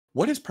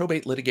What is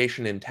probate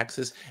litigation in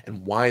Texas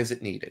and why is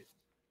it needed?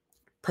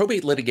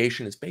 Probate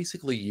litigation is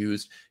basically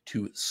used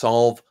to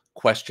solve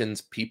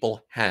questions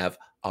people have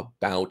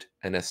about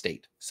an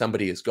estate.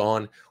 Somebody is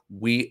gone.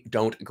 We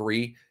don't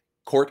agree.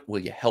 Court, will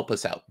you help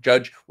us out?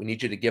 Judge, we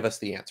need you to give us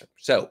the answer.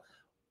 So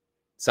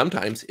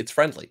sometimes it's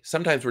friendly.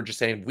 Sometimes we're just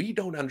saying, we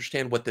don't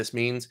understand what this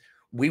means.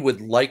 We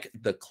would like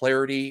the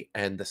clarity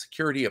and the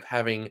security of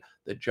having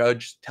the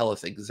judge tell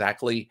us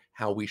exactly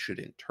how we should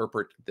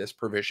interpret this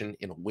provision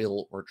in a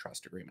will or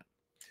trust agreement.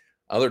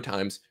 Other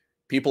times,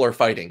 people are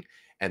fighting,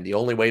 and the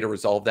only way to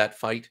resolve that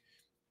fight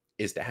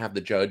is to have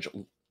the judge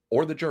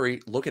or the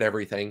jury look at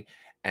everything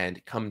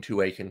and come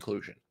to a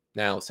conclusion.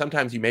 Now,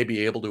 sometimes you may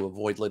be able to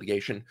avoid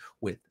litigation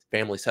with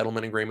family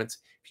settlement agreements.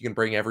 If you can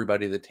bring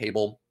everybody to the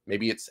table,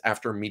 maybe it's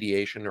after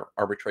mediation or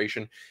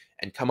arbitration,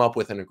 and come up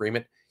with an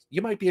agreement,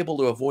 you might be able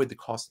to avoid the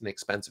cost and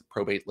expense of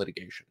probate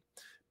litigation.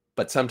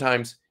 But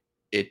sometimes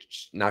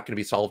it's not going to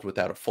be solved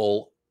without a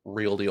full,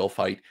 real deal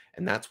fight,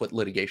 and that's what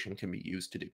litigation can be used to do.